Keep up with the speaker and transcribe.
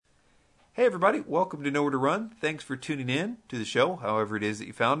Hey everybody, welcome to Nowhere to Run. Thanks for tuning in to the show, however it is that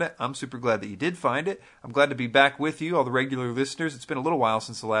you found it. I'm super glad that you did find it. I'm glad to be back with you, all the regular listeners. It's been a little while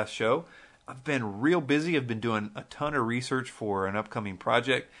since the last show. I've been real busy. I've been doing a ton of research for an upcoming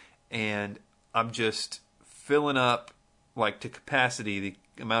project, and I'm just filling up to capacity the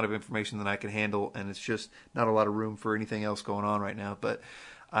amount of information that I can handle, and it's just not a lot of room for anything else going on right now. But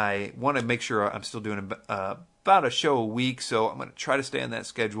I want to make sure I'm still doing about a show a week, so I'm going to try to stay on that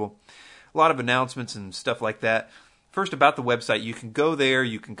schedule. A lot of announcements and stuff like that. First, about the website, you can go there,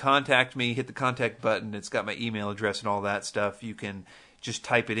 you can contact me, hit the contact button. It's got my email address and all that stuff. You can just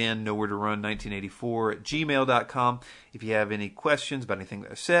type it in, Nowhere to Run 1984 at gmail.com. If you have any questions about anything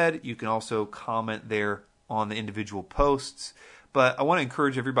that I said, you can also comment there on the individual posts. But I want to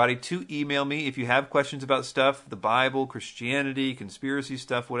encourage everybody to email me if you have questions about stuff, the Bible, Christianity, conspiracy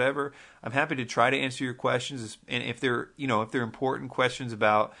stuff, whatever. I'm happy to try to answer your questions. And if they're important questions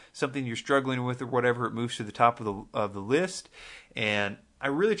about something you're struggling with or whatever, it moves to the top of the list. And I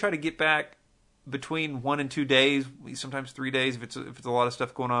really try to get back between 1 and 2 days, sometimes 3 days if it's a lot of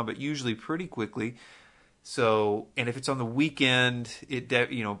stuff going on, but usually pretty quickly. So, and if it's on the weekend,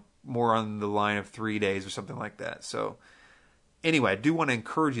 more on the line of 3 days or something like that. So, anyway, I do want to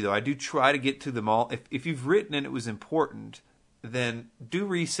encourage you, though. I do try to get to them all. If you've written and it was important, then do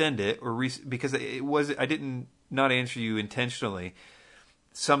resend it, because I didn't not answer you intentionally.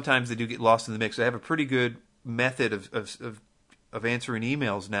 Sometimes they do get lost in the mix. I have a pretty good method of answering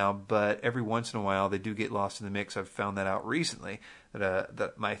emails now, but every once in a while they do get lost in the mix. I've found that out recently,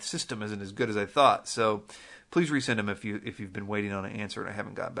 that my system isn't as good as I thought. So please resend them if you've been waiting on an answer and I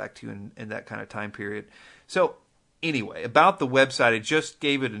haven't got back to you in that kind of time period. So anyway, about the website, I just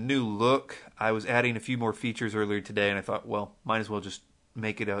gave it a new look. I was adding a few more features earlier today, and I thought, well, might as well just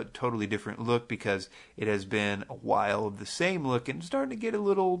make it a totally different look because it has been a while of the same look and starting to get a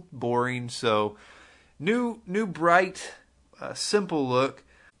little boring. So new bright, simple look.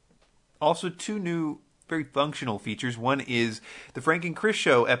 Also, 2 new very functional features. One is the Frank and Chris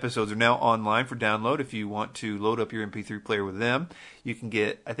Show episodes are now online for download. If you want to load up your MP3 player with them, you can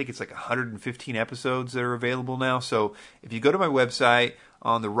get, I think it's 115 episodes that are available now. So if you go to my website,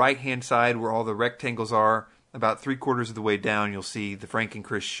 on the right-hand side where all the rectangles are, about 3/4 of the way down, you'll see the Frank and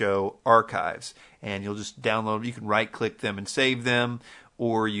Chris Show archives. And you'll just download, you can right-click them and save them,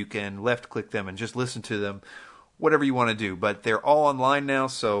 or you can left-click them and just listen to them, whatever you want to do. But they're all online now,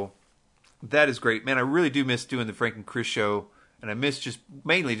 so that is great. Man, I really do miss doing the Frank and Chris Show, and I miss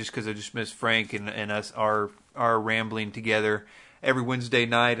mainly because I just miss Frank and us, our rambling together every Wednesday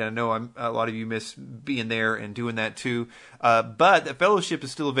night. And I know a lot of you miss being there and doing that too. But the fellowship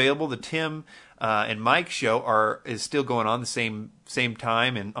is still available. The Tim and Mike show is still going on the same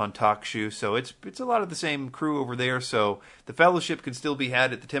time and on TalkShoe. So it's a lot of the same crew over there. So the fellowship can still be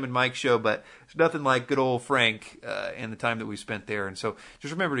had at the Tim and Mike show, but it's nothing like good old Frank and the time that we spent there. And so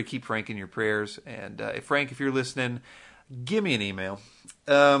just remember to keep Frank in your prayers. And Frank, if you're listening, give me an email.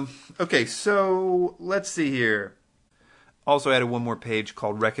 Okay, so let's see here. Also added one more page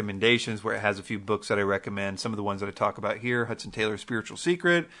called Recommendations, where it has a few books that I recommend. Some of the ones that I talk about here: Hudson Taylor's Spiritual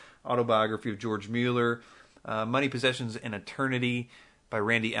Secret, Autobiography of George Mueller, Money, Possessions, and Eternity by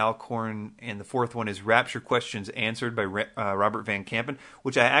Randy Alcorn, and the 4th one is Rapture Questions Answered by Robert Van Kampen,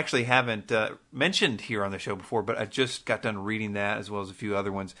 which I actually haven't mentioned here on the show before, but I just got done reading that as well as a few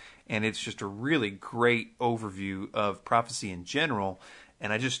other ones, and it's just a really great overview of prophecy in general,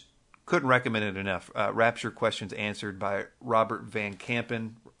 and I just couldn't recommend it enough. Rapture Questions Answered by Robert Van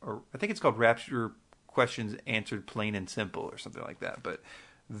Kampen, or I think it's called Rapture Questions Answered Plain and Simple or something like that. But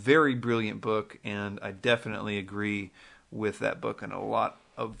very brilliant book, and I definitely agree with that book in a lot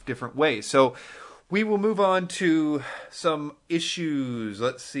of different ways. So we will move on to some issues.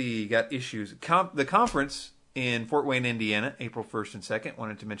 Let's see, got issues. The conference in Fort Wayne, Indiana, April 1st and 2nd.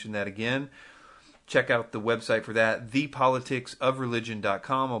 Wanted to mention that again. Check out the website for that,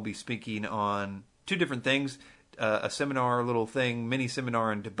 thepoliticsofreligion.com. I'll be speaking on 2 different things, a seminar, a little thing, mini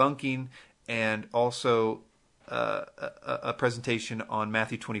seminar on debunking, and also a presentation on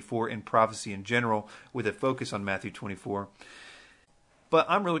Matthew 24 and prophecy in general with a focus on Matthew 24. But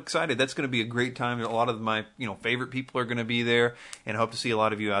I'm really excited. That's going to be a great time. A lot of my favorite people are going to be there, and I hope to see a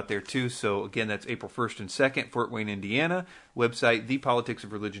lot of you out there too. So again, that's April 1st and 2nd, Fort Wayne, Indiana. Website,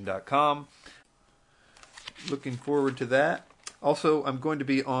 thepoliticsofreligion.com. Looking forward to that. Also, I'm going to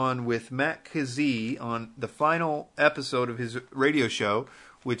be on with Matt Kazee on the final episode of his radio show,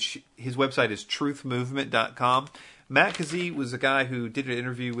 which his website is truthmovement.com. Matt Kazee was a guy who did an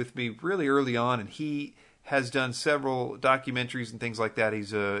interview with me really early on, and he has done several documentaries and things like that.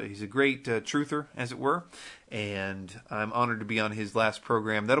 He's a great truther, as it were, and I'm honored to be on his last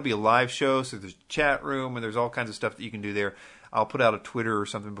program. That'll be a live show, so there's a chat room and there's all kinds of stuff that you can do there. I'll put out a Twitter or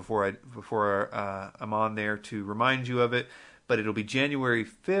something before I'm on there to remind you of it. But it'll be January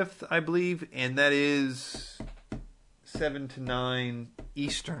 5th, I believe, and that is 7 to 9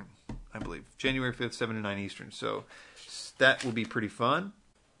 Eastern, I believe. January 5th, 7 to 9 Eastern. So that will be pretty fun.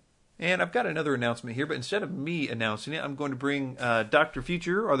 And I've got another announcement here, but instead of me announcing it, I'm going to bring Dr.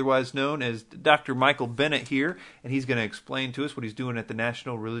 Future, otherwise known as Dr. Michael Bennett here, and he's going to explain to us what he's doing at the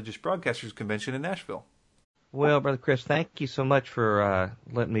National Religious Broadcasters Convention in Nashville. Well, Brother Chris, thank you so much for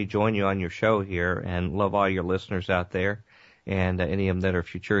letting me join you on your show here, and love all your listeners out there, and any of them that are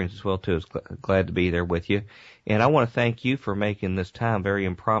Futurians as well, too. Is glad to be there with you. And I want to thank you for making this time very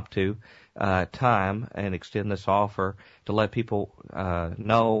impromptu time and extend this offer to let people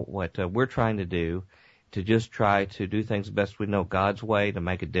know what we're trying to do, to just try to do things the best we know God's way to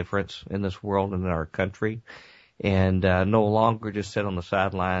make a difference in this world and in our country. And no longer just sit on the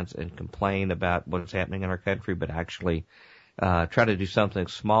sidelines and complain about what's happening in our country, but actually try to do something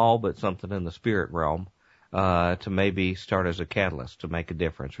small, but something in the spirit realm to maybe start as a catalyst to make a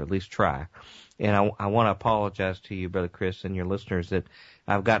difference, or at least try. And I want to apologize to you, Brother Chris, and your listeners that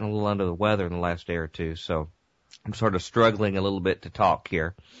I've gotten a little under the weather in the last day or two, so I'm sort of struggling a little bit to talk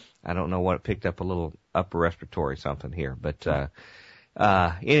here. I don't know what, picked up a little upper respiratory something here, but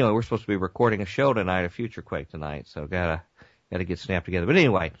anyway, we're supposed to be recording a show tonight, a Future Quake tonight, so gotta get snapped together. But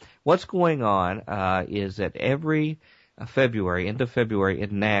anyway, what's going on is that every February, end of February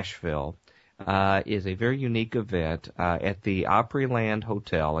in Nashville, is a very unique event at the Opryland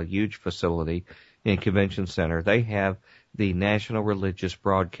Hotel, a huge facility in Convention Center. They have the National Religious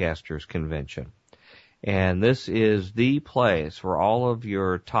Broadcasters Convention. And this is the place for all of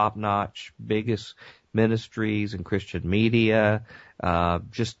your top-notch, biggest ministries and Christian media,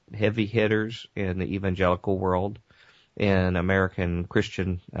 just heavy hitters in the evangelical world and American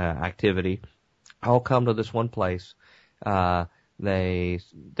Christian activity, all come to this one place. They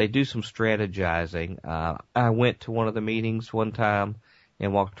do some strategizing. I went to one of the meetings one time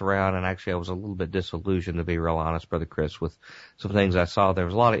and walked around, and actually I was a little bit disillusioned, to be real honest, Brother Chris, with some things I saw. There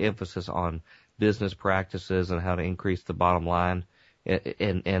was a lot of emphasis on business practices and how to increase the bottom line,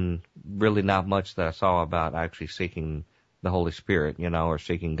 and really not much that I saw about actually seeking the Holy Spirit, or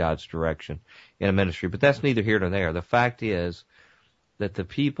seeking God's direction in a ministry. But that's neither here nor there. The fact is that the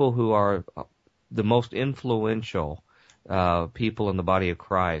people who are the most influential people in the body of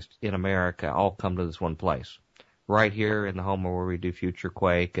Christ in America all come to this one place, right here in the home where we do Future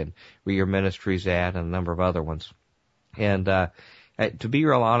Quake and where your ministry's at, and a number of other ones. And to be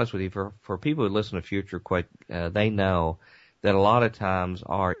real honest with you, for people who listen to Future Quake, they know that a lot of times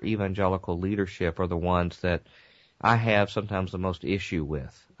our evangelical leadership are the ones that I have sometimes the most issue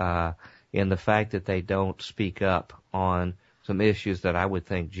with, in the fact that they don't speak up on some issues that I would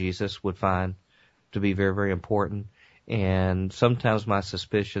think Jesus would find to be very, very important. And sometimes my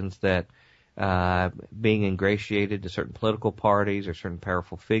suspicions that being ingratiated to certain political parties or certain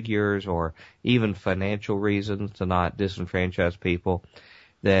powerful figures, or even financial reasons to not disenfranchise people,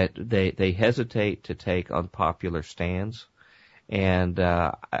 that they hesitate to take unpopular stands. And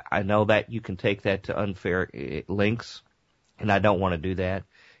I know that you can take that to unfair lengths, and I don't want to do that.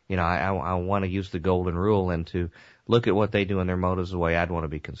 I want to use the golden rule and to look at what they do and their motives the way I'd want to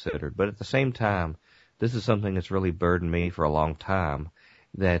be considered. But at the same time, this is something that's really burdened me for a long time,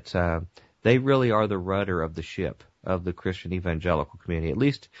 that they really are the rudder of the ship of the Christian evangelical community, at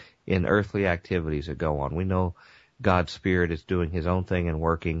least in earthly activities that go on. We know God's Spirit is doing His own thing and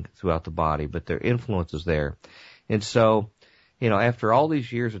working throughout the body, but their influence is there. And so, after all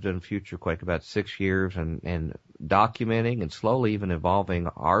these years of doing Future Quake, about 6 years, and documenting and slowly even evolving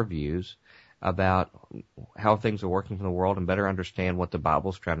our views about how things are working in the world and better understand what the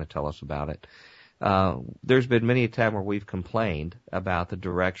Bible's trying to tell us about it, there's been many a time where we've complained about the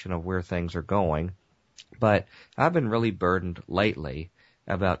direction of where things are going, but I've been really burdened lately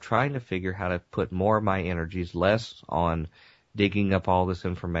about trying to figure how to put more of my energies less on digging up all this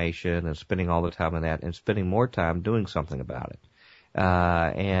information and spending all the time on that, and spending more time doing something about it.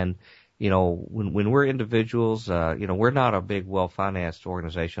 And when we're individuals, we're not a big, well-financed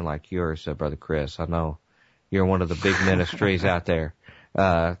organization like yours, Brother Chris. I know you're one of the big ministries out there,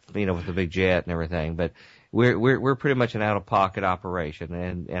 with the big jet and everything, but we're pretty much an out-of-pocket operation,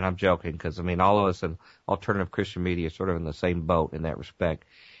 and I'm joking, because all of us in alternative Christian media are sort of in the same boat in that respect.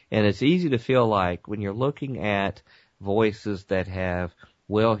 And it's easy to feel like when you're looking at voices that have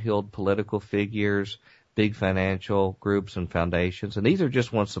well-heeled political figures, big financial groups and foundations, and these are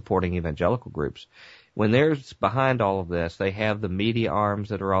just ones supporting evangelical groups. when there's behind all of this, they have the media arms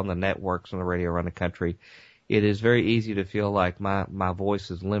that are on the networks and the radio around the country. It is very easy to feel like my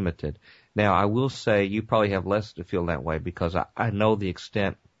voice is limited. Now, I will say you probably have less to feel that way because I know the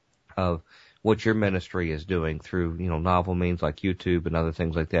extent of what your ministry is doing through, novel means like YouTube and other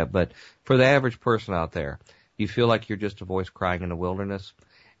things like that. But for the average person out there, you feel like you're just a voice crying in the wilderness.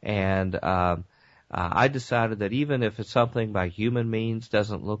 And I decided that even if it's something by human means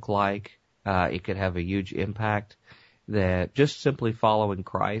doesn't look like it could have a huge impact, that just simply following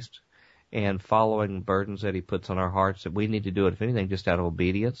Christ and following burdens that he puts on our hearts, that we need to do it, if anything, just out of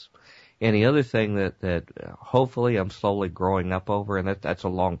obedience. And the other thing that hopefully I'm slowly growing up over, and that's a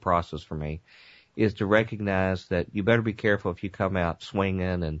long process for me, is to recognize that you better be careful if you come out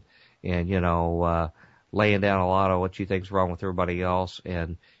swinging and laying down a lot of what you think's wrong with everybody else,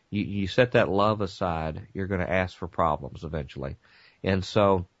 and you set that love aside, you're going to ask for problems eventually. And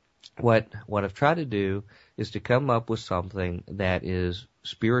so what I've tried to do is to come up with something that is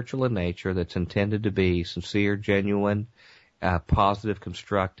spiritual in nature, that's intended to be sincere, genuine, positive,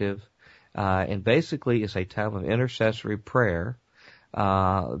 constructive, and basically it's a time of intercessory prayer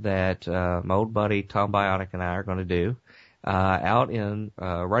that my old buddy Tom Bionic and I are going to do out in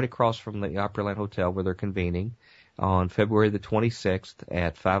right across from the Opryland Hotel where they're convening on February the 26th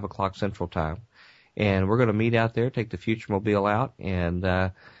at 5 o'clock Central Time. And we're going to meet out there, take the Future Mobile out,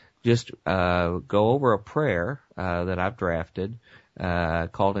 and just go over a prayer that I've drafted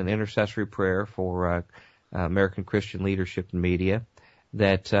called an intercessory prayer for American Christian leadership and media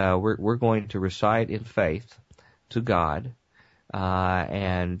that we're going to recite in faith to God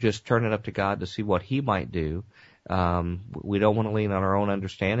and just turn it up to God to see what he might do. We don't want to lean on our own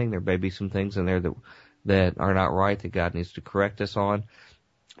understanding. There may be some things in there that are not right that God needs to correct us on.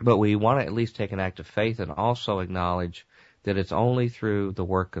 But we want to at least take an act of faith and also acknowledge that it's only through the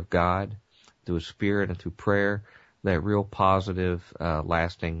work of God, through His Spirit and through prayer, that real positive,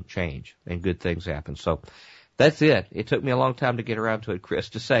 lasting change and good things happen. So that's it. It took me a long time to get around to it, Chris,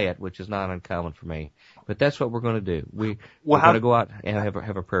 to say it, which is not uncommon for me. But that's what we're going to do. We're going to go out and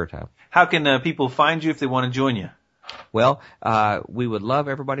have a prayer time. How can people find you if they want to join you? Well, we would love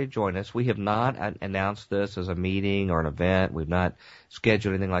everybody to join us. We have not announced this as a meeting or an event. We've not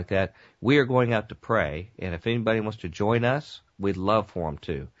scheduled anything like that. We are going out to pray, and if anybody wants to join us, we'd love for them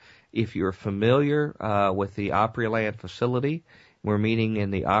to. If you're familiar with the Opryland facility, we're meeting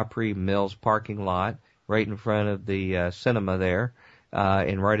in the Opry Mills parking lot right in front of the cinema there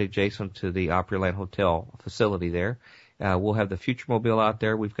and right adjacent to the Opryland Hotel facility there. We'll have the Future Mobile out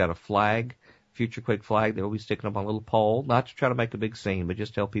there. We've got a flag, Future Quake flag that we'll be sticking up on a little pole, not to try to make a big scene, but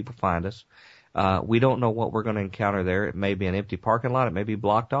just to help people find us. We don't know what we're going to encounter there. It may be an empty parking lot. It may be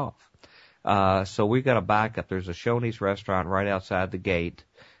blocked off. So we've got a backup. There's a Shoney's restaurant right outside the gate,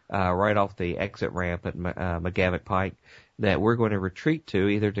 right off the exit ramp at McGavick Pike, that we're going to retreat to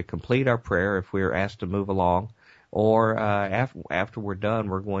either to complete our prayer if we're asked to move along, or after we're done,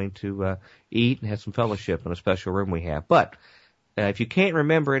 we're going to eat and have some fellowship in a special room we have. But if you can't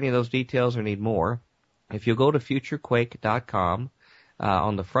remember any of those details or need more, if you go to futurequake.com,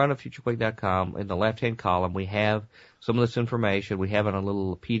 on the front of futurequake.com, in the left-hand column, we have some of this information. We have it on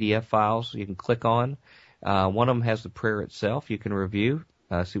little PDF files you can click on. One of them has the prayer itself. You can review,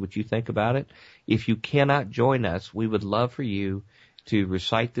 see what you think about it. If you cannot join us, we would love for you to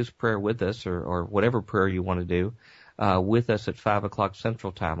recite this prayer with us, or whatever prayer you want to do, with us at 5 o'clock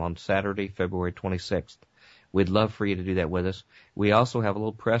Central Time on Saturday, February 26th. We'd love for you to do that with us. We also have a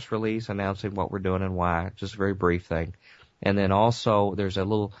little press release announcing what we're doing and why, just a very brief thing. And then also there's a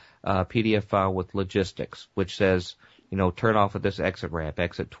little PDF file with logistics, which says, turn off at this exit ramp,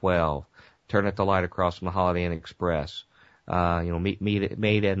 exit 12, turn at the light across from the Holiday Inn Express,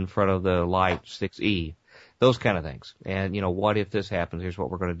 meet in front of the light 6E, those kind of things. And, what if this happens? Here's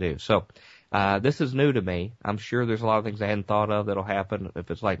what we're going to do. So this is new to me. I'm sure there's a lot of things I hadn't thought of that'll happen if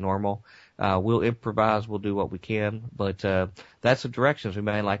it's like normal. We'll improvise. We'll do what we can. But that's the directions we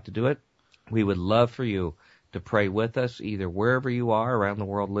may like to do it. We would love for you to pray with us, either wherever you are around the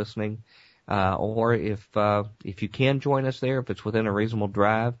world listening, or if you can join us there, if it's within a reasonable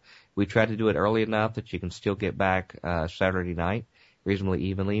drive. We try to do it early enough that you can still get back Saturday night reasonably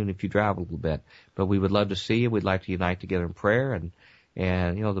evenly, even if you drive a little bit. But we would love to see you. We'd like to unite together in prayer, and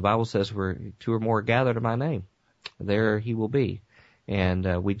the Bible says where two or more are gathered in my name, there he will be.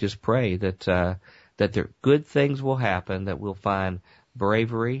 And we just pray that there good things will happen, that we'll find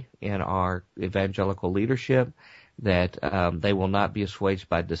bravery in our evangelical leadership, that they will not be assuaged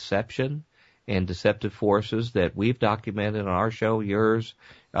by deception and deceptive forces that we've documented on our show, yours,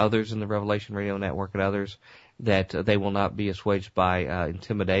 others in the Revelation Radio Network and others, that they will not be assuaged by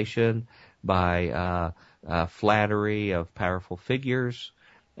intimidation, by flattery of powerful figures,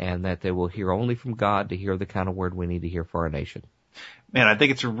 and that they will hear only from God to hear the kind of word we need to hear for our nation. Man, I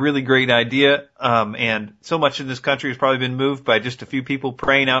think it's a really great idea. And so much in this country has probably been moved by just a few people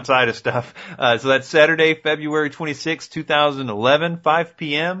praying outside of stuff. So that's Saturday, February 26, 2011, 5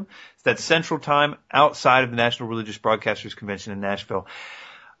 p.m. That's Central Time outside of the National Religious Broadcasters Convention in Nashville.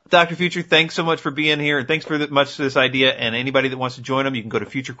 Dr. Future, thanks so much for being here, and thanks for much for this idea. And anybody that wants to join them, you can go to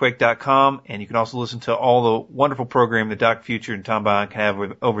futurequake.com, and you can also listen to all the wonderful programming that Dr. Future and Tom Bond can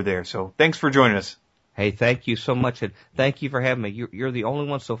have over there. So thanks for joining us. Hey, thank you so much, and thank you for having me. You're the only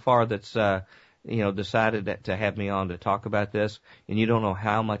one so far that's decided to have me on to talk about this, and you don't know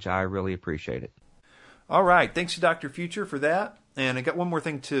how much I really appreciate it. All right, thanks to Dr. Future for that. And I got one more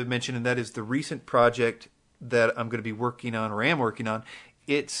thing to mention, and that is the recent project that I'm going to be working on, or am working on.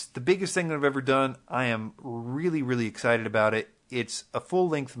 It's the biggest thing that I've ever done. I am really, really excited about it. It's a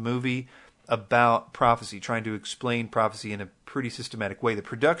full-length movie about prophecy, trying to explain prophecy in a pretty systematic way. The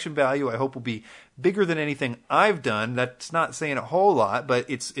production value, I hope, will be bigger than anything I've done. That's not saying a whole lot, but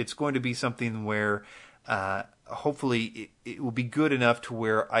it's going to be something where hopefully it will be good enough to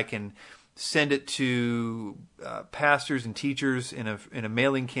where I can send it to pastors and teachers in a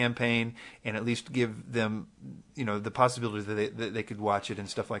mailing campaign, and at least give them, the possibility that they could watch it and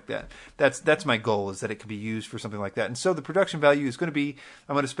stuff like that. That's my goal, is that it could be used for something like that. And so the production value is going to be,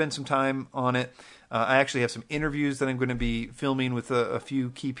 I'm going to spend some time on it. I actually have some interviews that I'm going to be filming with a few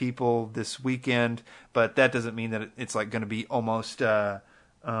key people this weekend, but that doesn't mean that it's like going to be almost done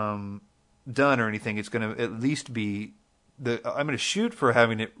or anything. It's going to at least be I'm going to shoot for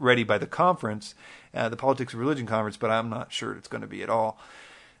having it ready by the conference, the Politics of Religion conference, but I'm not sure it's going to be at all.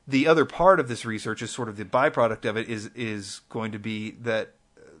 The other part of this research is sort of the byproduct of it is going to be that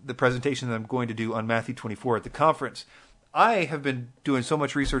the presentation that I'm going to do on Matthew 24 at the conference. I have been doing so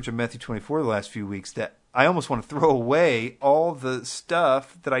much research on Matthew 24 the last few weeks that I almost want to throw away all the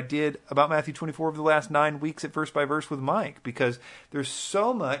stuff that I did about Matthew 24 over the last 9 weeks at Verse by Verse with Mike, because there's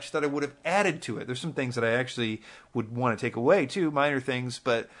so much that I would have added to it. There's some things that I actually would want to take away too, minor things,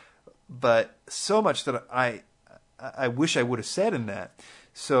 but so much that I wish I would have said in that.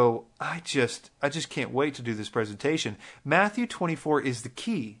 So I just can't wait to do this presentation. Matthew 24 is the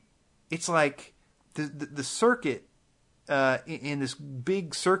key. It's like the circuit in this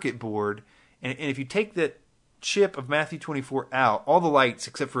big circuit board. And if you take that chip of Matthew 24 out, all the lights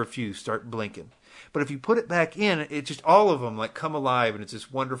except for a few start blinking. But if you put it back in, it just, all of them like come alive, and it's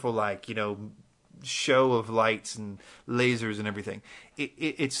this wonderful show of lights and lasers and everything.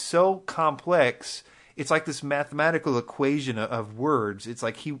 It's so complex. It's like this mathematical equation of words. It's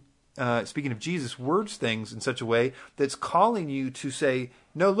like he, speaking of Jesus, words things in such a way that's calling you to say,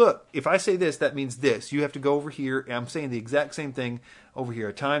 no, look, if I say this, that means this. You have to go over here. I'm saying the exact same thing over here.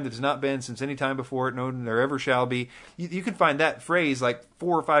 A time that has not been since any time before it, no, there ever shall be. You can find that phrase like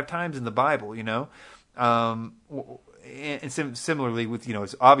 4 or 5 times in the Bible, And similarly with,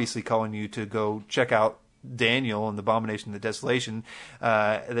 it's obviously calling you to go check out Daniel and the abomination of the desolation,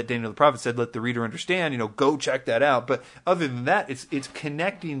 that Daniel the prophet said, let the reader understand, go check that out. But other than that, it's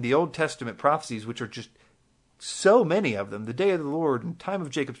connecting the Old Testament prophecies, which are just so many of them, the day of the Lord and time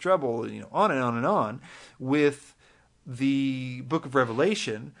of Jacob's trouble, on and on and on, with the book of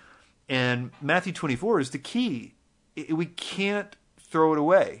Revelation. And Matthew 24 is the key. We can't throw it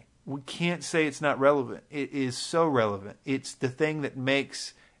away. We can't say it's not relevant. It is so relevant. It's the thing that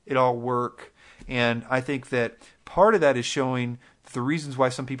makes it all work. And I think that part of that is showing the reasons why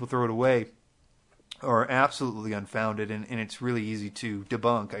some people throw it away are absolutely unfounded, and it's really easy to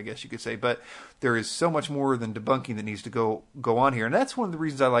debunk, I guess you could say. But there is so much more than debunking that needs to go on here. And that's one of the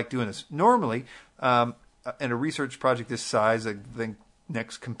reasons I like doing this. Normally, in a research project this size, I think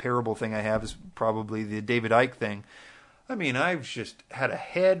next comparable thing I have is probably the David Icke thing. I mean, I've just had a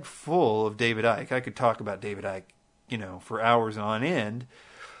head full of David Icke. I could talk about David Icke, for hours on end.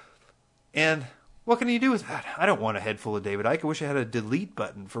 And what can you do with that? I don't want a head full of David Icke. I wish I had a delete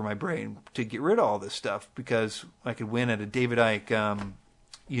button for my brain to get rid of all this stuff, because I could win at a David Icke,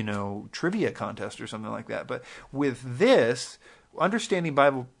 trivia contest or something like that. But with this, understanding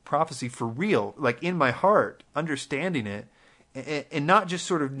Bible prophecy for real, like in my heart, understanding it, and not just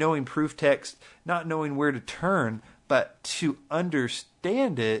sort of knowing proof text, not knowing where to turn, but to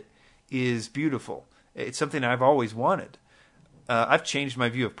understand it is beautiful. It's something I've always wanted. I've changed my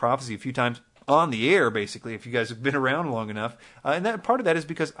view of prophecy a few times on the air, basically, if you guys have been around long enough. And that part of that is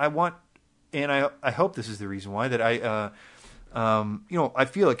because I want, and I hope this is the reason why, that I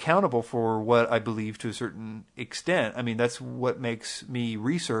feel accountable for what I believe to a certain extent. I mean, that's what makes me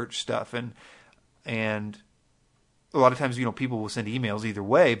research stuff. And a lot of times, people will send emails either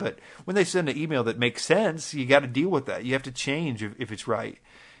way, but when they send an email that makes sense, you got to deal with that. You have to change if it's right.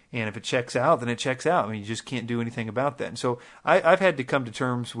 And if it checks out, then it checks out. I mean, you just can't do anything about that. And so I've had to come to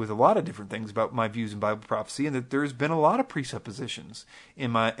terms with a lot of different things about my views in Bible prophecy, and that there's been a lot of presuppositions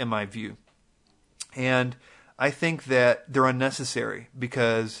in my view. And I think that they're unnecessary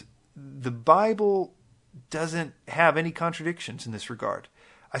because the Bible doesn't have any contradictions in this regard.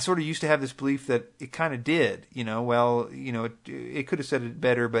 I sort of used to have this belief that it kind of did, it could have said it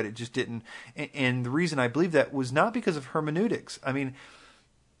better, but it just didn't. And the reason I believe that was not because of hermeneutics. I mean,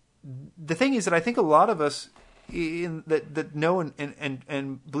 the thing is that I think a lot of us that know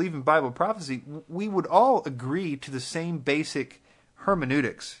and believe in Bible prophecy, we would all agree to the same basic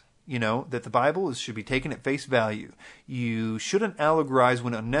hermeneutics. That the Bible should be taken at face value. You shouldn't allegorize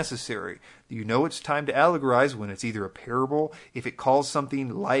when unnecessary. It's time to allegorize when it's either a parable, if it calls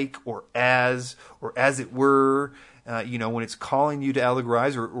something like or as it were, when it's calling you to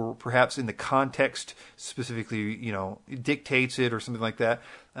allegorize, or perhaps in the context specifically, it dictates it or something like that.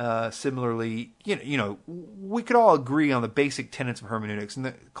 Similarly, we could all agree on the basic tenets of hermeneutics. And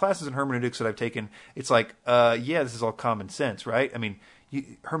the classes in hermeneutics that I've taken, it's like, this is all common sense, right? I mean,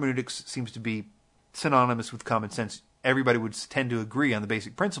 hermeneutics seems to be synonymous with common sense. Everybody would tend to agree on the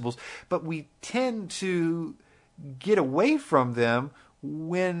basic principles, but we tend to get away from them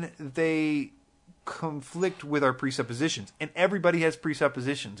when they conflict with our presuppositions. And everybody has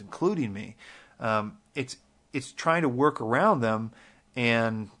presuppositions, including me. It's trying to work around them,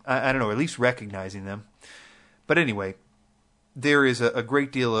 and I don't know, at least recognizing them. But anyway, there is a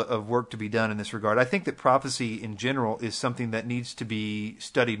great deal of work to be done in this regard. I think that prophecy in general is something that needs to be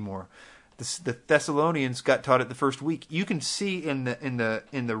studied more. The Thessalonians got taught it the first week. You can see in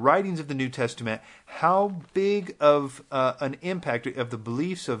the writings of the New Testament how big of an impact of the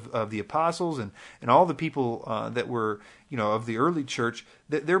beliefs of the apostles and all the people that were of the early church,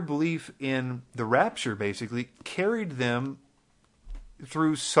 that their belief in the rapture basically carried them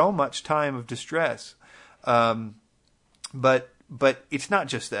through so much time of distress. But it's not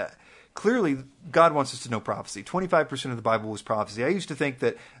just that. Clearly, God wants us to know prophecy. 25% of the Bible was prophecy. I used to think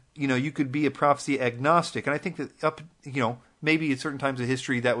that, you could be a prophecy agnostic, and I think that maybe at certain times of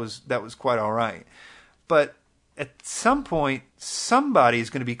history that was quite all right. But at some point, somebody is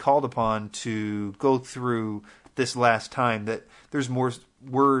going to be called upon to go through this last time, that there's more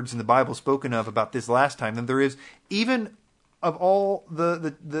words in the Bible spoken of about this last time than there is even of all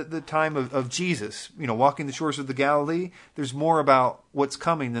the time of Jesus, walking the shores of the Galilee. There's more about what's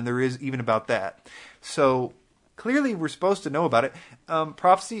coming than there is even about that. So clearly we're supposed to know about it.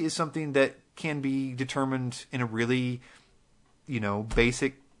 Prophecy is something that can be determined in a really,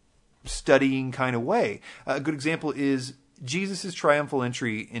 basic studying kind of way. A good example is Jesus' triumphal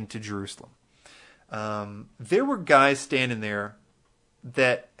entry into Jerusalem. There were guys standing there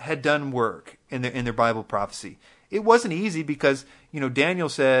that had done work in their Bible prophecy. It wasn't easy because, Daniel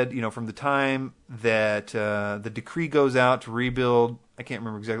said, from the time that the decree goes out to rebuild, I can't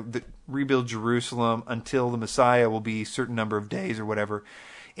remember exactly, rebuild Jerusalem until the Messiah will be a certain number of days or whatever.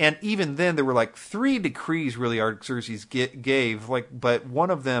 And even then, there were like 3 decrees really Artaxerxes gave, but one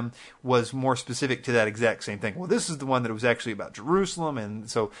of them was more specific to that exact same thing. Well, this is the one that was actually about Jerusalem, and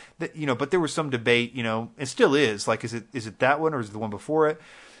so but there was some debate, and still is. Like, is it that one or is it the one before it?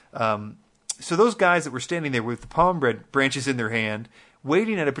 So those guys that were standing there with the palm branches in their hand,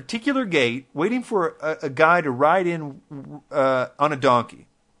 waiting at a particular gate, waiting for a guy to ride in on a donkey.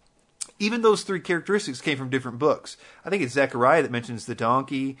 Even those 3 characteristics came from different books. I think it's Zechariah that mentions the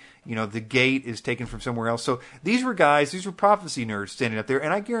donkey. The gate is taken from somewhere else. So these were prophecy nerds standing up there,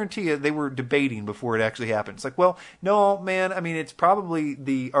 and I guarantee you they were debating before it actually happened. It's like, well, no, man, I mean, it's probably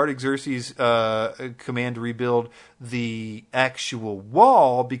the Artaxerxes command to rebuild the actual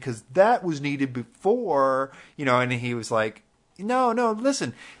wall, because that was needed before, and he was like, No,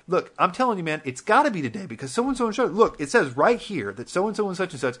 listen. Look, I'm telling you, man, it's got to be today because so-and-so and so. Look, it says right here that so-and-so and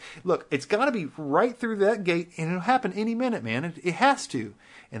such and such. Look, it's got to be right through that gate, and it'll happen any minute, man. It has to.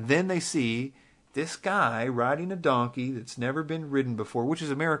 And then they see this guy riding a donkey that's never been ridden before, which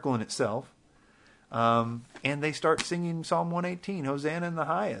is a miracle in itself. And they start singing Psalm 118, Hosanna in the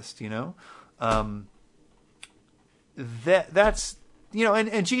highest, That's...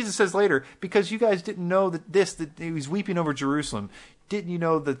 and Jesus says later, because you guys didn't know that he was weeping over Jerusalem, didn't you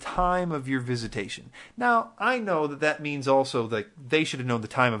know the time of your visitation? Now, I know that means also that they should have known the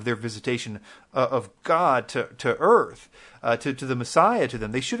time of their visitation of God to earth, to the Messiah, to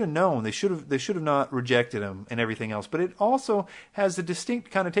them. They should have known. They should have not rejected him and everything else. But it also has the distinct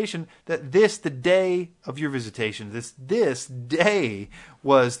connotation that the day of your visitation, this day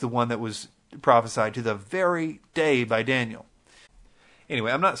was the one that was prophesied to the very day by Daniel.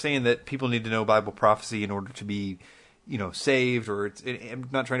 Anyway, I'm not saying that people need to know Bible prophecy in order to be, saved, or I'm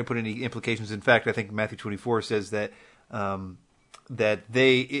not trying to put any implications. In fact, I think Matthew 24 says that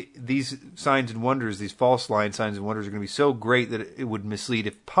these signs and wonders, these false signs and wonders, are going to be so great that it would mislead,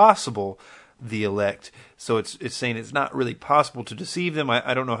 if possible, the elect. So it's saying it's not really possible to deceive them.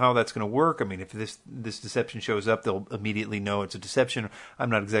 I don't know how that's going to work. I mean, if this deception shows up, they'll immediately know it's a deception. I'm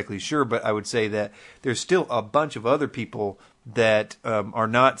not exactly sure, but I would say that there's still a bunch of other people that are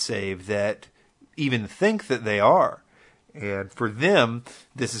not saved that even think that they are. And for them,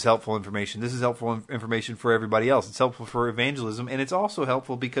 this is helpful information. This is helpful information for everybody else. It's helpful for evangelism, and it's also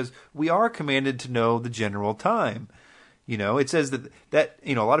helpful because we are commanded to know the general time. It says that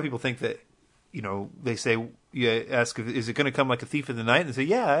a lot of people think that, they say, you ask, is it going to come like a thief in the night? And they say,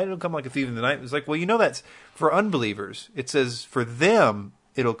 yeah, it'll come like a thief in the night. It's like, well, that's for unbelievers. It says for them,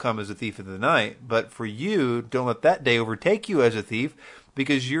 it'll come as a thief in the night. But for you, don't let that day overtake you as a thief,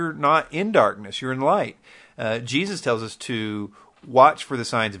 because you're not in darkness. You're in light. Jesus tells us to watch for the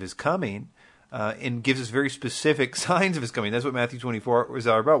signs of his coming, and gives us very specific signs of his coming. That's what Matthew 24 is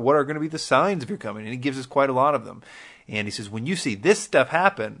all about. What are going to be the signs of your coming? And he gives us quite a lot of them. And he says, when you see this stuff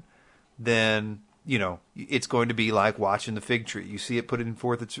happen, then, it's going to be like watching the fig tree. You see it putting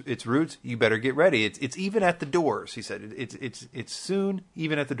forth its roots, you better get ready. It's even at the doors, he said. It's soon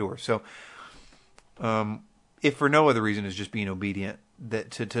even at the doors. So, if for no other reason as just being obedient,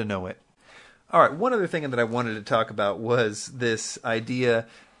 to know it. All right, one other thing that I wanted to talk about was this idea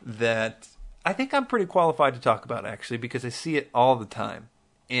that I think I'm pretty qualified to talk about, actually, because I see it all the time.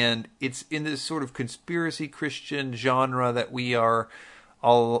 And it's in this sort of conspiracy Christian genre that we are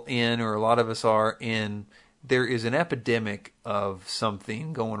all in, or a lot of us are in. There is an epidemic of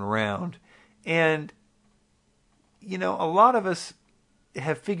something going around. And, a lot of us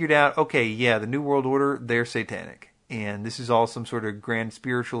have figured out, okay, yeah, the New World Order, they're satanic. And this is all some sort of grand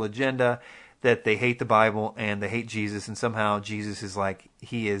spiritual agenda, that they hate the Bible and they hate Jesus, and somehow Jesus is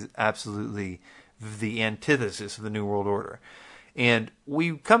he is absolutely the antithesis of the New World Order. And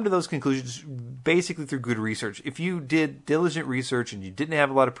we come to those conclusions basically through good research. If you did diligent research and you didn't have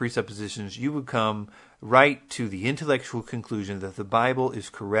a lot of presuppositions, you would come right to the intellectual conclusion that the Bible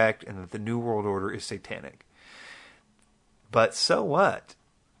is correct and that the New World Order is satanic. But so what?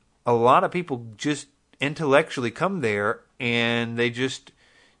 A lot of people just intellectually come there and they just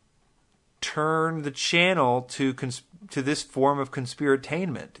turn the channel to this form of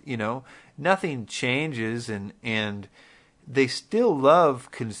conspiratainment. Nothing changes, and they still love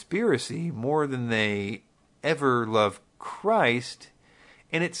conspiracy more than they ever love Christ.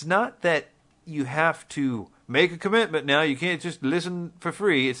 And it's not that you have to make a commitment now. You can't just listen for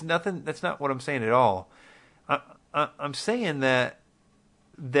free. It's nothing. That's not what I'm saying at all. I'm saying that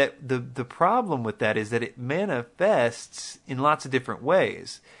the problem with that is that it manifests in lots of different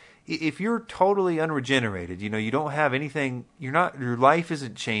ways. If you're totally unregenerated, you don't have anything, your life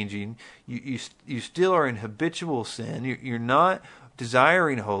isn't changing, you still are in habitual sin, you're not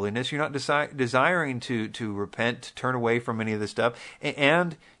desiring holiness, you're not desiring to repent, to turn away from any of this stuff,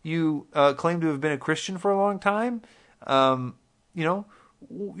 and you claim to have been a Christian for a long time, if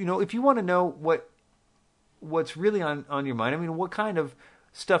you want to know what's really on your mind, what kind of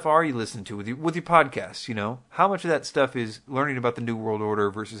stuff are you listening to with your podcasts? How much of that stuff is learning about the New World Order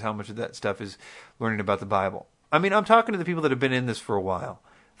versus how much of that stuff is learning about the Bible? I'm talking to the people that have been in this for a while.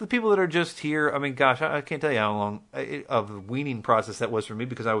 The people that are just here, gosh, I can't tell you how long of a weaning process that was for me,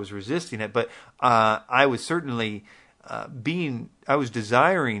 because I was resisting it, but I was certainly I was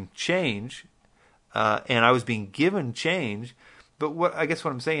desiring change, and I was being given change. But what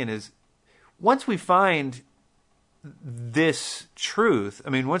I'm saying is, once we find this truth,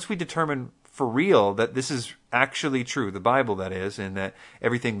 once we determine for real that this is actually true, the Bible that is, and that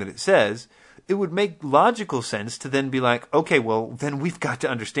everything that it says, it would make logical sense to then be like, okay, well, then we've got to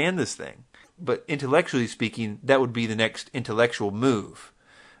understand this thing. But intellectually speaking, that would be the next intellectual move.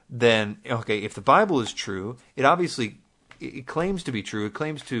 Then, okay, if the Bible is true, it claims to be true, it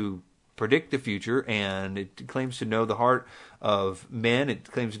claims to predict the future, and it claims to know the heart of men.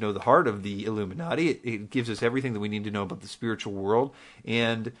 It claims to know the heart of the Illuminati. It gives us everything that we need to know about the spiritual world.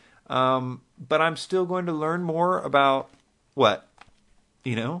 And but I'm still going to learn more about what?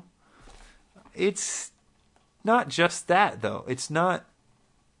 It's not just that, though. It's not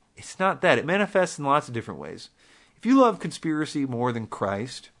that. It manifests in lots of different ways. If you love conspiracy more than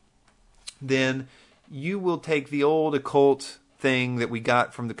Christ, then you will take the old occult thing that we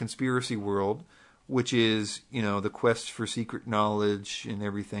got from the conspiracy world, which is, the quest for secret knowledge and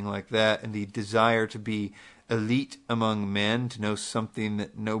everything like that, and the desire to be elite among men, to know something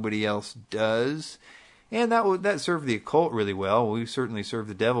that nobody else does. And that served the occult really well. We certainly served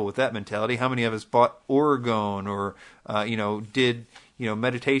the devil with that mentality. How many of us bought Oregon or, did,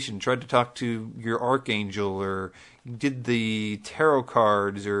 meditation, tried to talk to your archangel, or did the tarot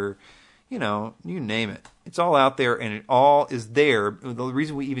cards, or, you name it. It's all out there, and it all is there. The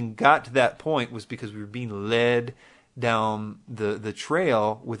reason we even got to that point was because we were being led down the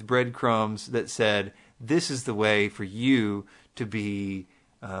trail with breadcrumbs that said, this is the way for you to be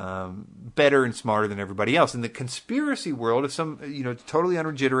better and smarter than everybody else. In the conspiracy world, if some totally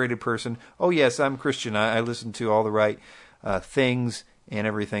unregenerated person, oh yes, I'm Christian, I listen to all the right things and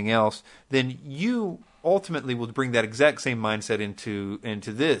everything else, then you ultimately will bring that exact same mindset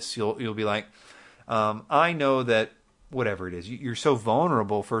into this. You'll be like, I know that whatever it is, you're so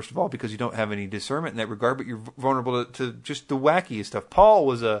vulnerable, first of all, because you don't have any discernment in that regard, but you're vulnerable to just the wackiest stuff. Paul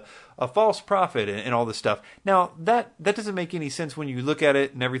was a false prophet and all this stuff. Now, that doesn't make any sense when you look at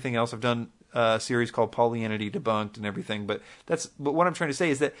it and everything else. I've done a series called Paulianity Debunked and everything, but what I'm trying to say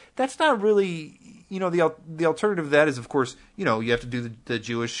is that that's not really, the alternative to that is, of course, you have to do the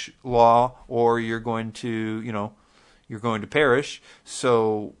Jewish law, or you're going to perish.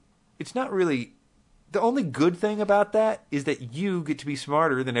 So it's not really. The only good thing about that is that you get to be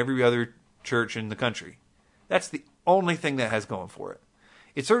smarter than every other church in the country. That's the only thing that has going for it.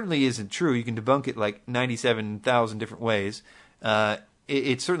 It certainly isn't true. You can debunk it like 97,000 different ways.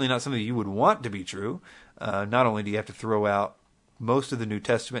 It's certainly not something you would want to be true. Not only do you have to throw out most of the New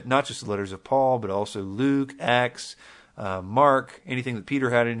Testament, not just the letters of Paul, but also Luke, Acts, Mark, anything that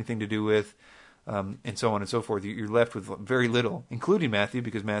Peter had anything to do with, and so on and so forth. You're left with very little, including Matthew,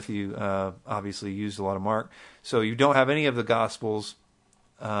 because Matthew obviously used a lot of Mark. So you don't have any of the Gospels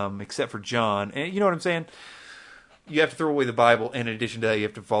except for John. And you know what I'm saying? You have to throw away the Bible, and in addition to that, you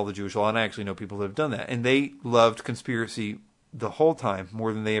have to follow the Jewish law. And I actually know people that have done that. And they loved conspiracy the whole time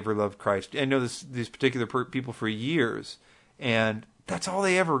more than they ever loved Christ. I know these particular people for years, and that's all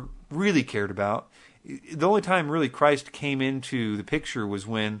they ever really cared about. The only time really Christ came into the picture was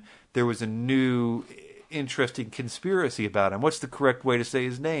when there was a new interesting conspiracy about him. What's the correct way to say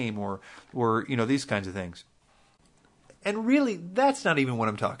his name, or these kinds of things. And really, that's not even what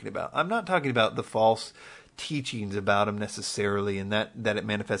I'm talking about. I'm not talking about the false teachings about him necessarily, and that it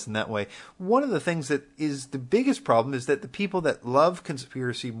manifests in that way. One of the things that is the biggest problem is that the people that love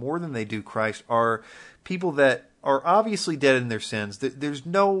conspiracy more than they do Christ are people that are obviously dead in their sins.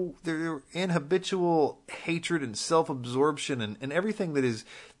 They're in habitual hatred and self-absorption and everything that is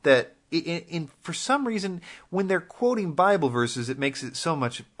that. For some reason, when they're quoting Bible verses, it makes it so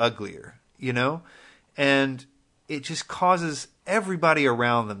much uglier, and it just causes everybody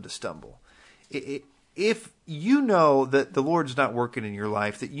around them to stumble. If you know that the Lord's not working in your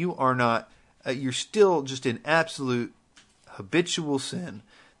life, that you are not, you're still just in absolute habitual sin,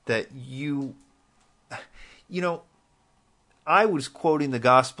 that I was quoting the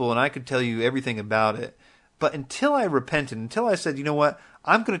gospel and I could tell you everything about it, but until I repented, until I said, you know what,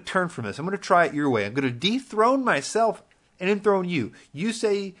 I'm going to turn from this, I'm going to try it your way, I'm going to dethrone myself and enthrone you. You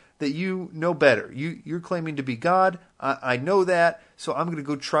say that you know better. You're claiming to be God. I know that, so I'm going to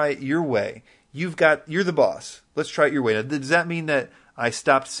go try it your way. You're the boss. Let's try it your way. Now, does that mean that I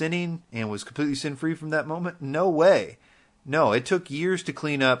stopped sinning and was completely sin-free from that moment? No way. No, it took years to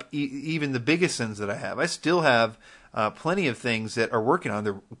clean up even the biggest sins that I have. I still have plenty of things that are working on.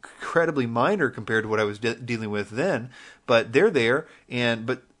 They're incredibly minor compared to what I was dealing with then, but they're there.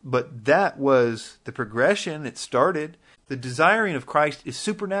 But that was the progression. It started. The desiring of Christ is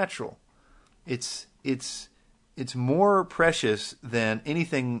supernatural. It's more precious than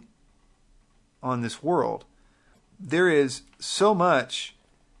anything on this world. There is so much,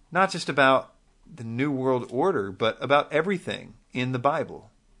 not just about the New World Order, but about everything in the Bible.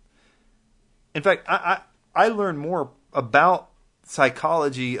 In fact, I learned more about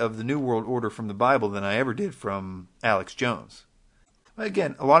psychology of the New World Order from the Bible than I ever did from Alex Jones.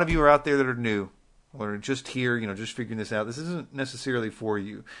 Again, a lot of you are out there that are new, or just here, just figuring this out. This isn't necessarily for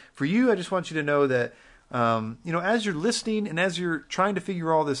you. For you, I just want you to know that, as you're listening and as you're trying to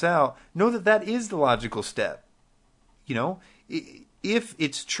figure all this out, know that that is the logical step. If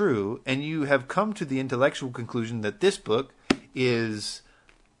it's true and you have come to the intellectual conclusion that this book is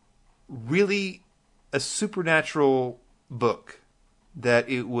really a supernatural book, that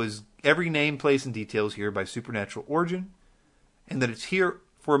it was every name, place, and details here by supernatural origin, and that it's here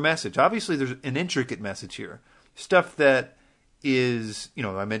for a message. Obviously, there's an intricate message here. Stuff that is,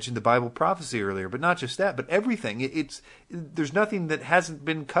 I mentioned the Bible prophecy earlier, but not just that, but everything. There's nothing that hasn't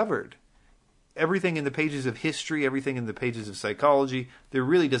been covered. everything in the pages of history, everything in the pages of psychology. There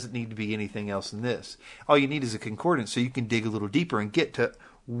really doesn't need to be anything else in this. All you need is a concordance so you can dig a little deeper and get to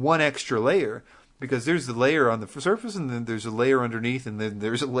one extra layer, because there's the layer on the surface and then there's a layer underneath and then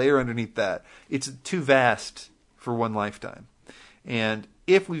there's a layer underneath that. It's too vast for one lifetime. And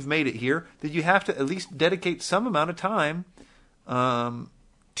if we've made it here, then you have to at least dedicate some amount of time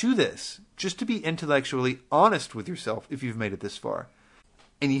to this, just to be intellectually honest with yourself if you've made it this far.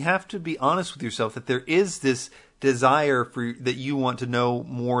 And you have to be honest with yourself that there is this desire for that you want to know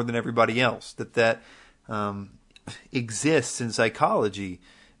more than everybody else, that exists in psychology.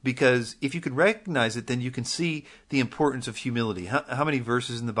 Because if you can recognize it, then you can see the importance of humility. How many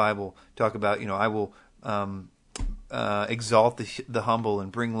verses in the Bible talk about, I will exalt the humble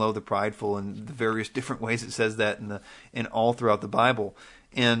and bring low the prideful, and the various different ways it says that in all throughout the Bible.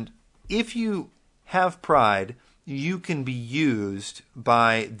 And if you have pride, you can be used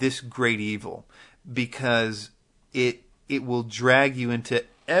by this great evil, because it will drag you into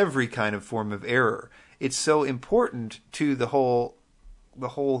every kind of form of error. It's so important to the whole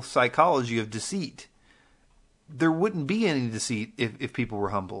psychology of deceit. There wouldn't be any deceit if people were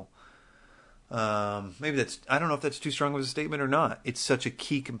humble. Maybe I don't know if that's too strong of a statement or not. It's such a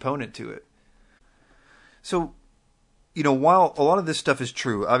key component to it. So, while a lot of this stuff is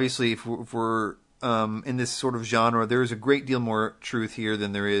true, obviously if we're in this sort of genre, there is a great deal more truth here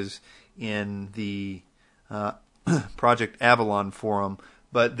than there is in the Project Avalon forum,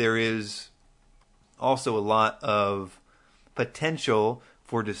 but there is also a lot of potential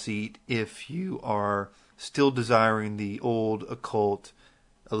for deceit if you are still desiring the old occult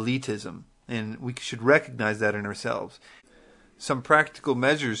elitism. And we should recognize that in ourselves. Some practical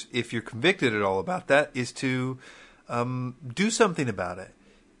measures, if you're convicted at all about that, is to do something about it.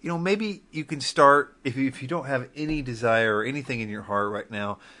 Maybe you can start, if you don't have any desire or anything in your heart right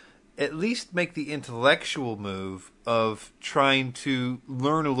now, at least make the intellectual move of trying to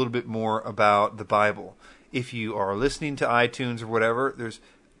learn a little bit more about the Bible. If you are listening to iTunes or whatever, there's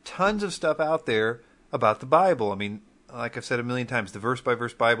tons of stuff out there about the Bible. I mean, like I've said a million times, the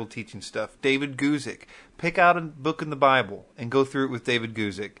verse-by-verse Bible teaching stuff. David Guzik. Pick out a book in the Bible and go through it with David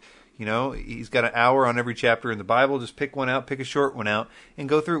Guzik. He's got an hour on every chapter in the Bible. Just pick one out, pick a short one out, and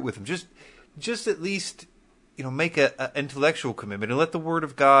go through it with him. Just at least, make an intellectual commitment and let the Word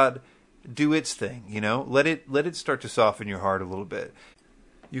of God do its thing. Let it start to soften your heart a little bit.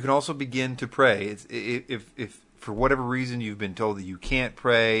 You can also begin to pray. If for whatever reason you've been told that you can't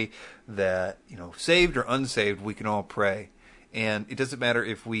pray, that, saved or unsaved, we can all pray. And it doesn't matter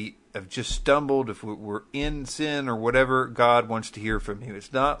if we have just stumbled, if we're in sin or whatever, God wants to hear from you.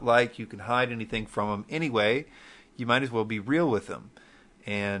 It's not like you can hide anything from Him anyway. You might as well be real with Him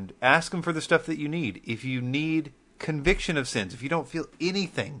and ask Him for the stuff that you need. If you need conviction of sins, if you don't feel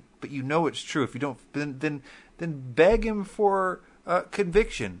anything, but it's true, if you don't, then beg Him for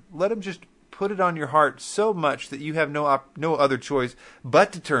conviction. Let Him just put it on your heart so much that you have no other choice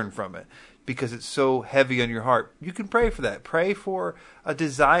but to turn from it, because it's so heavy on your heart. You can pray for that. Pray for a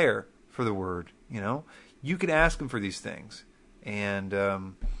desire for the Word. You can ask Him for these things.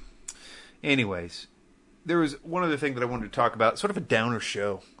 And anyways, there was one other thing that I wanted to talk about, sort of a downer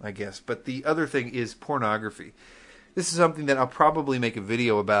show, I guess. But the other thing is pornography. This is something that I'll probably make a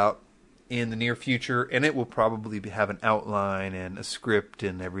video about in the near future, and it will probably have an outline and a script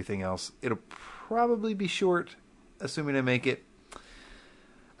and everything else. It'll probably be short, assuming I make it.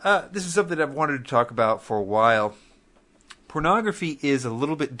 This is something I've wanted to talk about for a while. Pornography is a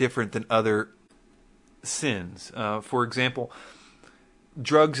little bit different than other sins. For example,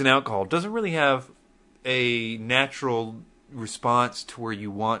 drugs and alcohol doesn't really have a natural response to where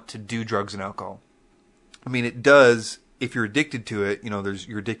you want to do drugs and alcohol. I mean, it does if you're addicted to it.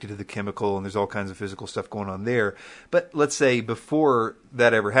 You're addicted to the chemical, and there's all kinds of physical stuff going on there. But let's say before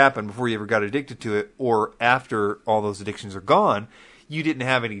that ever happened, before you ever got addicted to it, or after all those addictions are gone, you didn't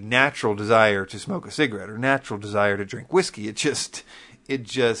have any natural desire to smoke a cigarette or natural desire to drink whiskey. You just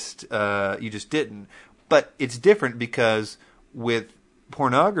didn't. But it's different because with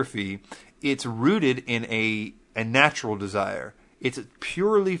pornography, it's rooted in a natural desire. It's a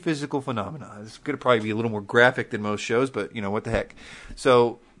purely physical phenomenon. It's going to probably be a little more graphic than most shows, but what the heck.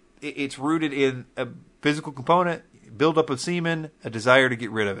 So it's rooted in a physical component, buildup of semen, a desire to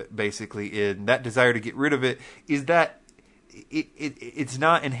get rid of it, basically. And that desire to get rid of it is that it's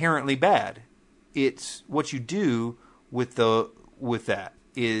not inherently bad. It's what you do with that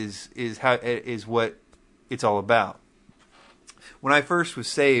is what it's all about. When I first was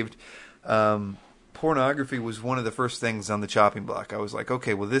saved, pornography was one of the first things on the chopping block. I was like,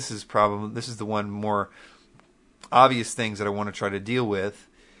 okay, well, this is the one more obvious things that I want to try to deal with.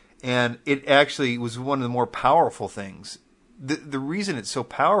 And it actually was one of the more powerful things. The reason it's so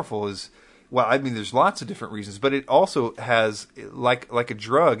powerful is, well, I mean, there's lots of different reasons, but it also has, like a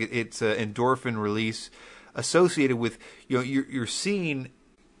drug, it's an endorphin release associated with, you're seeing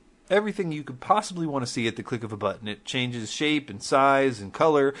everything you could possibly want to see at the click of a button. It changes shape and size and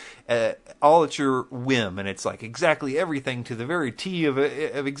color, all at your whim, and it's like exactly everything to the very T of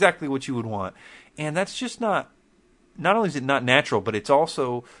exactly what you would want. And that's just not only is it not natural, but it's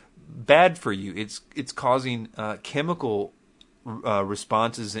also bad for you. It's causing chemical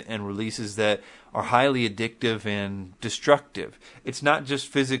responses and releases that are highly addictive and destructive. It's not just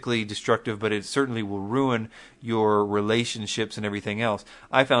physically destructive, but it certainly will ruin your relationships and everything else.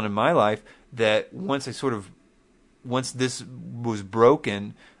 I found in my life that once this was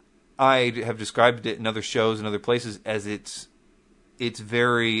broken, I have described it in other shows and other places as it's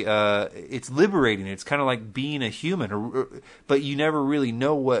very it's liberating. It's kind of like being a human, but you never really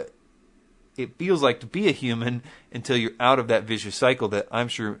know what it feels like to be a human until you're out of that vicious cycle that I'm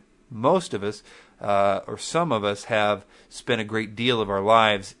sure most of us, or some of us, have spent a great deal of our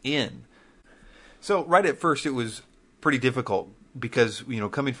lives in. So right at first it was pretty difficult because,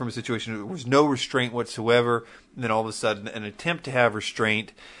 coming from a situation where there was no restraint whatsoever, and then all of a sudden an attempt to have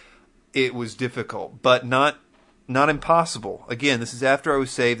restraint, it was difficult, but not impossible. Again, this is after I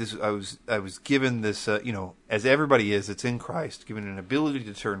was saved. I was given this, as everybody is, it's in Christ, given an ability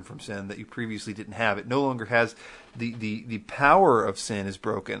to turn from sin that you previously didn't have. It no longer has the power of sin is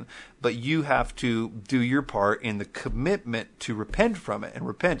broken, but you have to do your part in the commitment to repent from it. And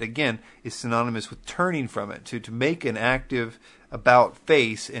repent, again, is synonymous with turning from it, to make an active about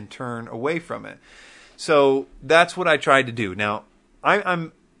face and turn away from it. So that's what I tried to do. Now,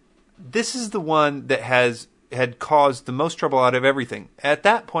 this is the one that had caused the most trouble out of everything. At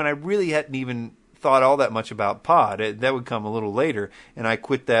that point, I really hadn't even thought all that much about pod. That would come a little later, and I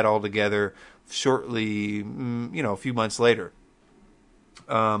quit that altogether shortly, a few months later,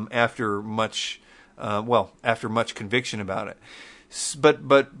 after much conviction about it.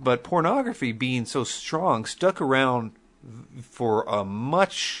 But pornography, being so strong, stuck around for a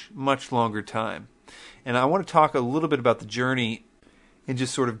much, much longer time. And I want to talk a little bit about the journey and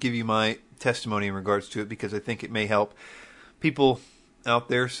just sort of give you my testimony in regards to it, because I think it may help people out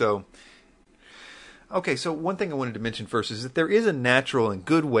there. So one thing I wanted to mention first is that there is a natural and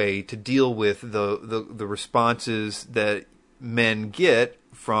good way to deal with the responses that men get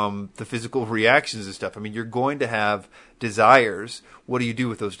from the physical reactions and stuff. I mean, you're going to have desires. What do you do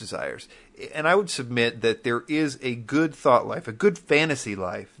with those desires? And I would submit that there is a good thought life, a good fantasy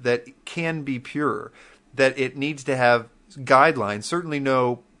life that can be pure, that it needs to have guidelines. Certainly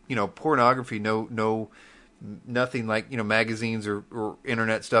no pornography, nothing like, magazines or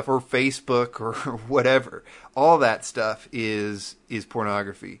internet stuff or Facebook or whatever. All that stuff is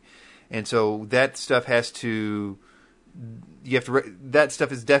pornography. And so that stuff that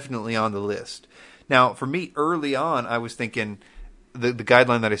stuff is definitely on the list. Now, for me, early on, I was thinking the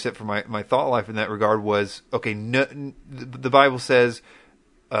guideline that I set for my thought life in that regard was, okay, the Bible says,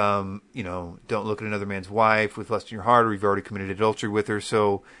 don't look at another man's wife with lust in your heart, or you've already committed adultery with her.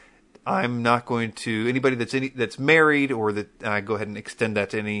 So I'm not going to, anybody that's married, or that I go ahead and extend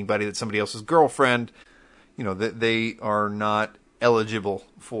that to anybody that's somebody else's girlfriend, that they are not eligible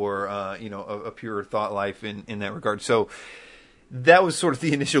for, a pure thought life in that regard. So that was sort of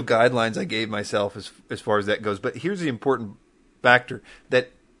the initial guidelines I gave myself as far as that goes. But here's the important factor,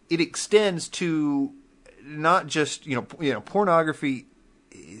 that it extends to not just, pornography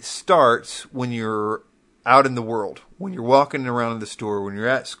starts when you're out in the world, when you're walking around in the store, when you're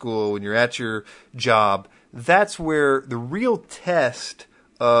at school, when you're at your job. That's where the real test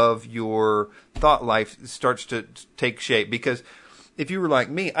of your thought life starts to take shape. Because if you were like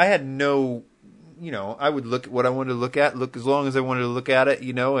me, I had no, I would look at what I wanted to look as long as I wanted to look at it,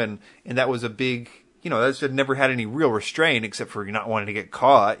 and that was a big, that had never had any real restraint except for not wanting to get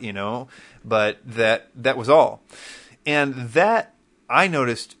caught, but that was all. And that I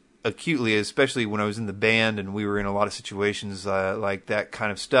noticed acutely, especially when I was in the band and we were in a lot of situations like that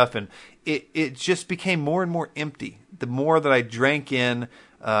kind of stuff, and it just became more and more empty. The more that I drank in,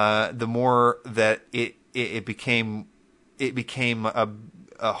 the more that it became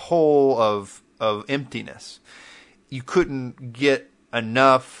a hole of emptiness. You couldn't get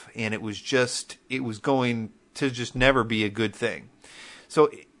enough, and it was going to just never be a good thing. So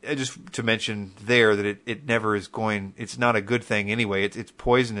just to mention there that it never is going, it's not a good thing anyway. It's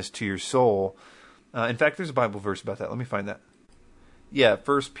poisonous to your soul. In fact, there's a Bible verse about that. Let me find that. Yeah,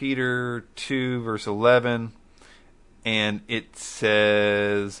 1 Peter 2, verse 11. And it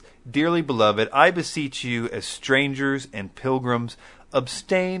says, "Dearly beloved, I beseech you as strangers and pilgrims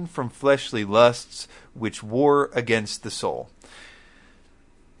abstain from fleshly lusts which war against the soul.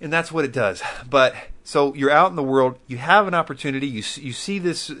 And that's what it does. But so you're out in the world, you have an opportunity, you see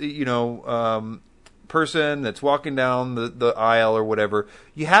this, person that's walking down the aisle or whatever.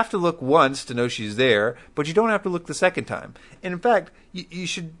 You have to look once to know she's there, but you don't have to look the second time. And in fact, you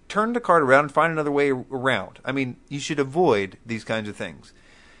should turn the cart around and find another way around. I mean, you should avoid these kinds of things.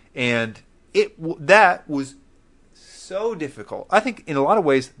 And that was so difficult. I think in a lot of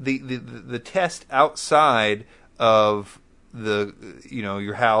ways, the test outside of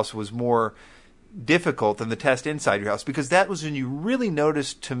your house was more difficult than the test inside your house, because that was when you really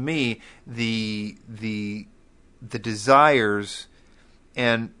noticed, to me, the desires,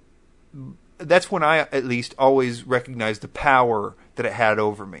 and that's when I at least always recognized the power that it had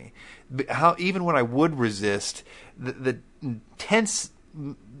over me. How even when I would resist, the intense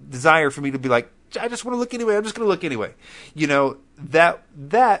desire for me to be like, I just want to look anyway, I'm just going to look anyway.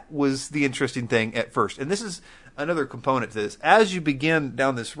 That was the interesting thing at first. And this is another component to this. As you begin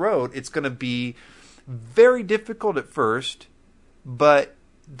down this road, it's going to be very difficult at first, but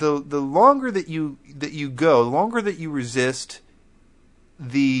the longer that you go, the longer that you resist,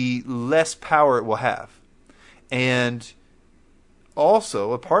 the less power it will have. And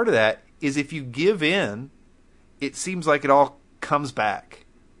also, a part of that is if you give in, it seems like it all comes back.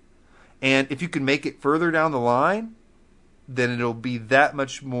 And if you can make it further down the line, then it'll be that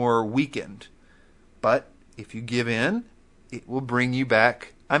much more weakened. But if you give in, it will bring you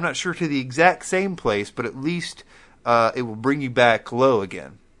back, I'm not sure to the exact same place, but at least it will bring you back low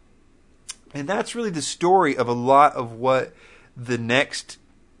again. And that's really the story of a lot of what the next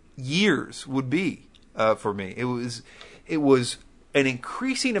years would be for me. It was an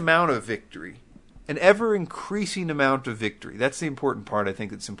increasing amount of victory, an ever-increasing amount of victory. That's the important part, I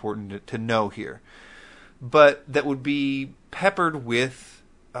think, that's important to know here. But that would be peppered with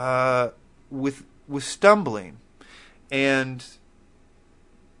stumbling, and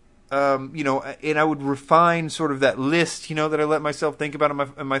and I would refine sort of that list, that I let myself think about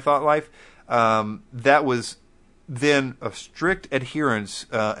in my thought life. That was then a strict adherence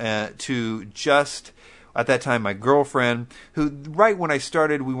to just, at that time, my girlfriend, who right when I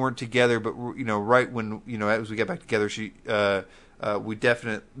started, we weren't together, but right when as we got back together,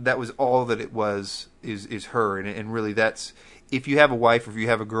 that was all that it was, is her, and really that's, if you have a wife or if you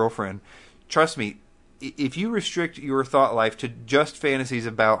have a girlfriend, trust me, if you restrict your thought life to just fantasies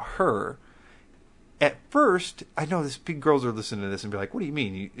about her, at first, I know girls are listening to this and be like, what do you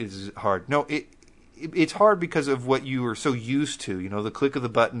mean it's hard? No, it's hard because of what you are so used to, the click of the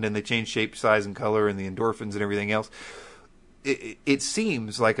button and they change shape, size, and color and the endorphins and everything else. It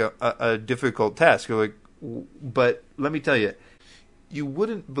seems like a difficult task. You're like, but let me tell you, you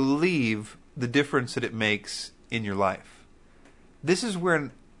wouldn't believe the difference that it makes in your life. This is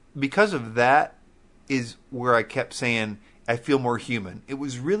where, because of that, is where I kept saying I feel more human. It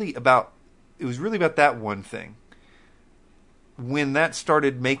was really about that one thing. When that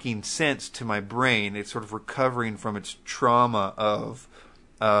started making sense to my brain, it's sort of recovering from its trauma of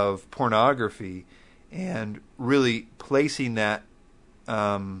pornography, and really placing that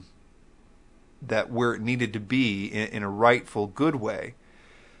where it needed to be in a rightful, good way,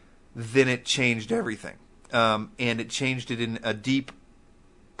 then it changed everything. And it changed it in a deep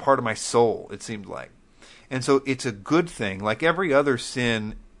part of my soul, it seemed like. And so it's a good thing. Like every other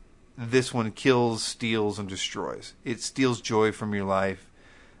sin, this one kills, steals, and destroys. It steals joy from your life,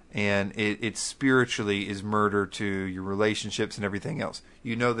 and it spiritually is murder to your relationships and everything else.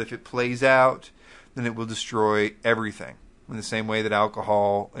 You know that if it plays out, then it will destroy everything, in the same way that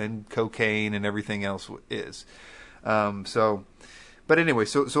alcohol and cocaine and everything else is. But anyway,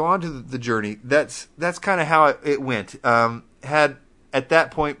 so on to the journey. That's kind of how it went. Had at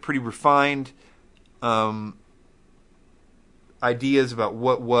that point pretty refined ideas about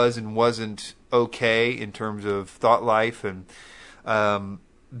what was and wasn't okay in terms of thought life, and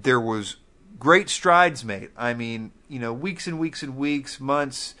there was great strides made. I mean, weeks and weeks and weeks,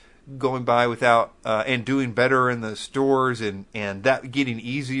 months going by without and doing better in the stores, and that getting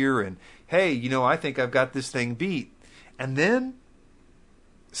easier, and hey, I think I've got this thing beat. And then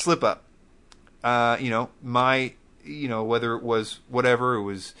slip up. Whether it was whatever,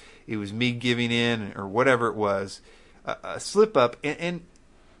 it was me giving in or whatever it was, a slip up, and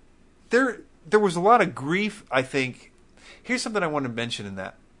there was a lot of grief, I think. Here's something I want to mention in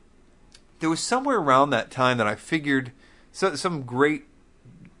that. There was somewhere around that time that I figured some great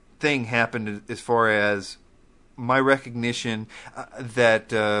thing happened as far as my recognition that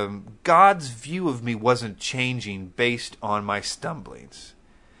God's view of me wasn't changing based on my stumblings.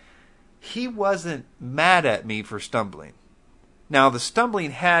 He wasn't mad at me for stumbling. Now, the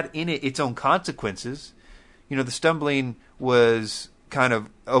stumbling had in it its own consequences. The stumbling was kind of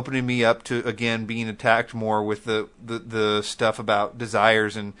opening me up to, again, being attacked more with the stuff about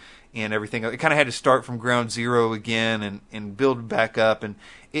desires and everything. It kind of had to start from ground zero again and build back up. And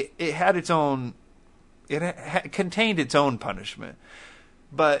it had its own, contained its own punishment.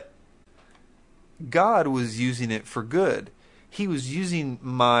 But God was using it for good. He was using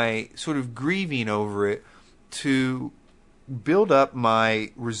my sort of grieving over it to build up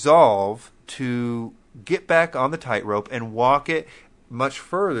my resolve to get back on the tightrope and walk it much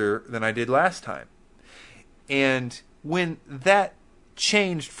further than I did last time. And when that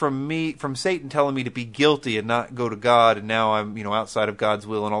changed from Satan telling me to be guilty and not go to God, and now I'm, outside of God's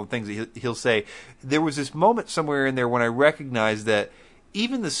will and all the things that he'll say, there was this moment somewhere in there when I recognized that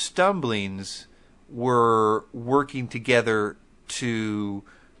even the stumblings were working together to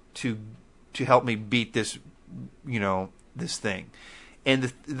help me beat this, this thing.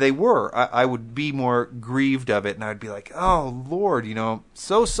 And they were. I would be more grieved of it, and I'd be like, "Oh Lord,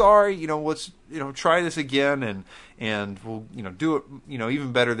 so sorry. Let's try this again, and we'll do it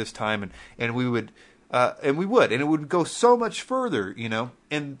even better this time." And we would, and it would go so much further,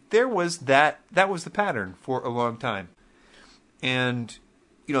 And there was that was the pattern for a long time, and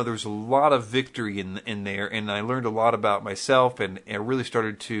there was a lot of victory in there, and I learned a lot about myself, and I really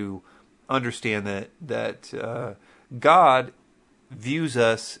started to understand that God views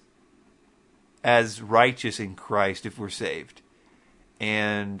us as righteous in Christ if we're saved.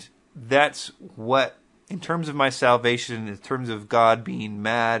 And that's what, in terms of my salvation, in terms of God being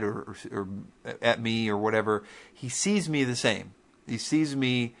mad or at me or whatever, he sees me the same. He sees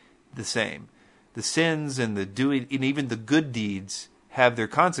me the same. The sins and the doing, and even the good deeds have their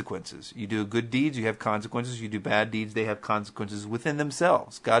consequences. You do good deeds, you have consequences. You do bad deeds, they have consequences within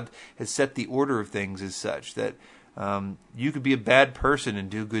themselves. God has set the order of things as such that you could be a bad person and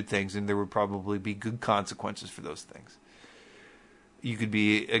do good things, and there would probably be good consequences for those things. You could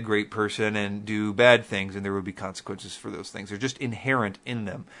be a great person and do bad things, and there would be consequences for those things. They're just inherent in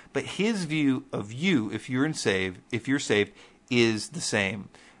them. But his view of you, if you're saved, is the same.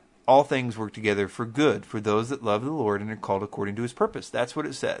 All things work together for good for those that love the Lord and are called according to his purpose. That's what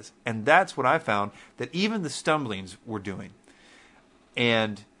it says. And that's what I found that even the stumblings were doing.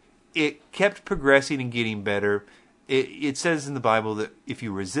 And it kept progressing and getting better. It says in the Bible that if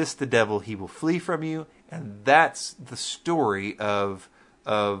you resist the devil, he will flee from you. And that's the story of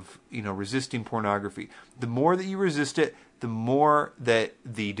resisting pornography. The more that you resist it, the more that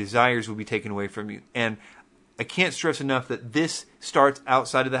the desires will be taken away from you. And I can't stress enough that this starts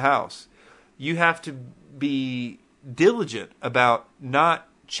outside of the house. You have to be diligent about not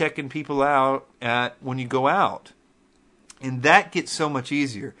checking people out when you go out. And that gets so much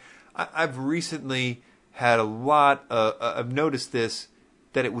easier. I've recently had I've noticed this,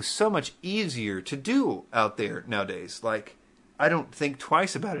 that it was so much easier to do out there nowadays. Like, I don't think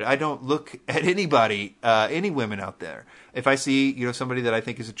twice about it. I don't look at anybody, any women out there. If I see, somebody that I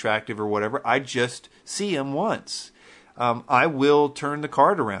think is attractive or whatever, I just see them once. I will turn the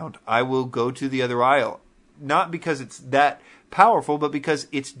card around. I will go to the other aisle. Not because it's that powerful, but because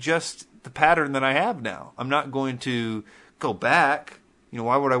it's just the pattern that I have now. I'm not going to go back.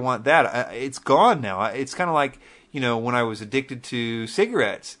 Why would I want that? It's gone now. It's kind of like, when I was addicted to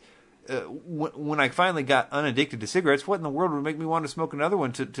cigarettes. When I finally got unaddicted to cigarettes, what in the world would make me want to smoke another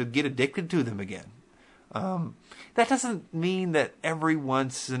one to get addicted to them again? That doesn't mean that every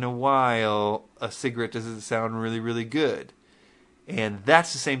once in a while a cigarette doesn't sound really, really good. And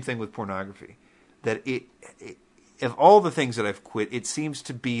that's the same thing with pornography. That of all the things that I've quit, it seems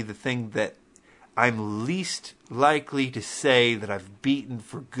to be the thing that I'm least likely to say that I've beaten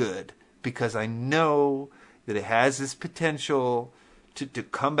for good, because I know that it has this potential to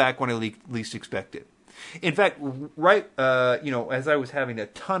come back when I least expect it. In fact, as I was having a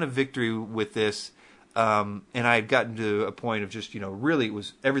ton of victory with this, and I had gotten to a point of just, really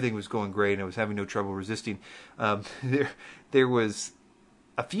everything was going great, and I was having no trouble resisting. There was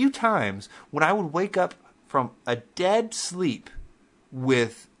a few times when I would wake up from a dead sleep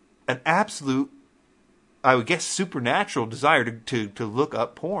with an absolute, I would guess, supernatural desire to look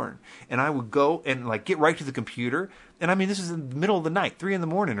up porn. And I would go and get right to the computer. And this is in the middle of the night, 3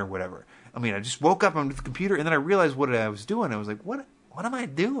 a.m. or whatever. I just woke up on the computer, and then I realized what I was doing. I was like, what am I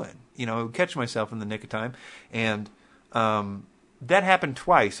doing? I would catch myself in the nick of time. And that happened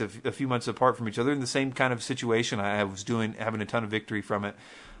twice, a few months apart from each other, in the same kind of situation. I was having a ton of victory from it.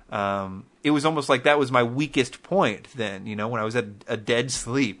 It was almost like that was my weakest point then, when I was at a dead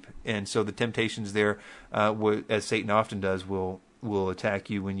sleep. And so the temptations there, as Satan often does, will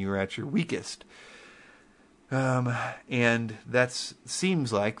attack you when you're at your weakest. And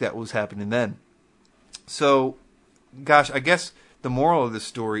seems like that was happening then. So, gosh, I guess the moral of this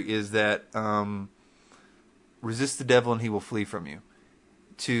story is that resist the devil and he will flee from you.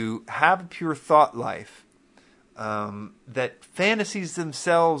 To have a pure thought life, that fantasies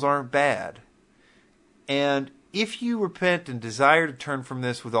themselves aren't bad. And if you repent and desire to turn from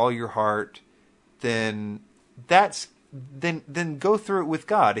this with all your heart, then go through it with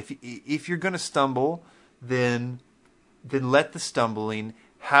God. If you're going to stumble, then let the stumbling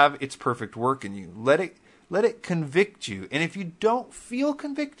have its perfect work in you. Let it convict you. And if you don't feel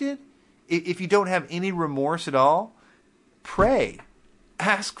convicted, if you don't have any remorse at all, pray.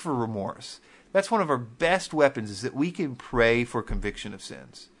 Ask for remorse. That's one of our best weapons, is that we can pray for conviction of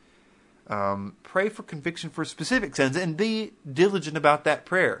sins. Pray for conviction for specific sins and be diligent about that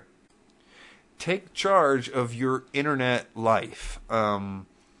prayer. Take charge of your internet life.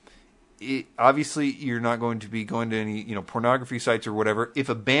 Obviously, you're not going to be going to any pornography sites or whatever. If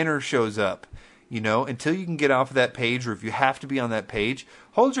a banner shows up, until you can get off of that page, or if you have to be on that page,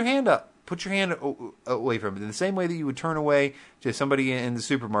 hold your hand up. Put your hand away from it. In the same way that you would turn away to somebody in the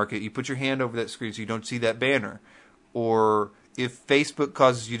supermarket, you put your hand over that screen so you don't see that banner. Or if Facebook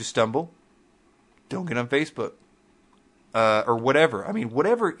causes you to stumble, don't get on Facebook. Or whatever. I mean,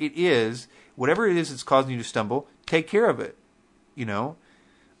 whatever it is that's causing you to stumble, take care of it.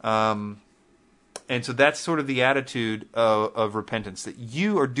 And so that's sort of the attitude of repentance, that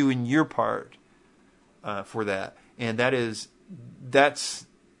you are doing your part for that. And that's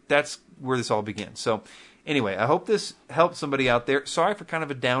where this all begins. So anyway, I hope this helped somebody out there. Sorry for kind of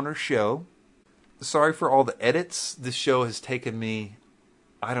a downer show. Sorry for all the edits. This show has taken me,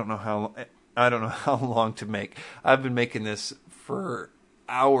 I don't know how long to make. I've been making this for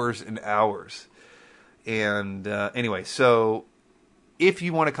hours and hours. And anyway, so if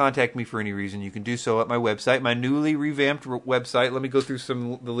you want to contact me for any reason, you can do so at my website, my newly revamped website. Let me go through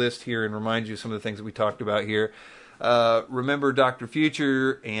the list here and remind you of some of the things that we talked about here. Remember Dr.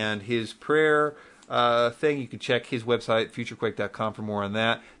 Future and his prayer thing. You can check his website, futurequake.com, for more on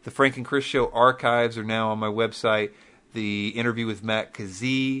that. The Frank and Chris Show archives are now on my website. The interview with Matt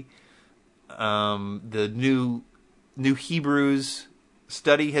Kazee, the new Hebrews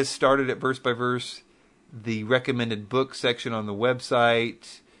study has started at Verse by Verse. The recommended book section on the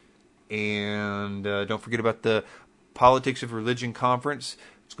website, and don't forget about the Politics of Religion conference.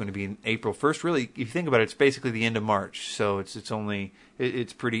 It's going to be in April 1st. Really, if you think about it, it's basically the end of March, so it's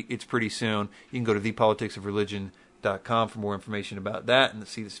pretty soon. You can go to thepoliticsofreligion.com for more information about that and to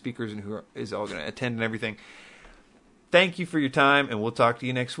see the speakers and who is all going to attend and everything. Thank you for your time, and we'll talk to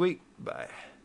you next week. Bye.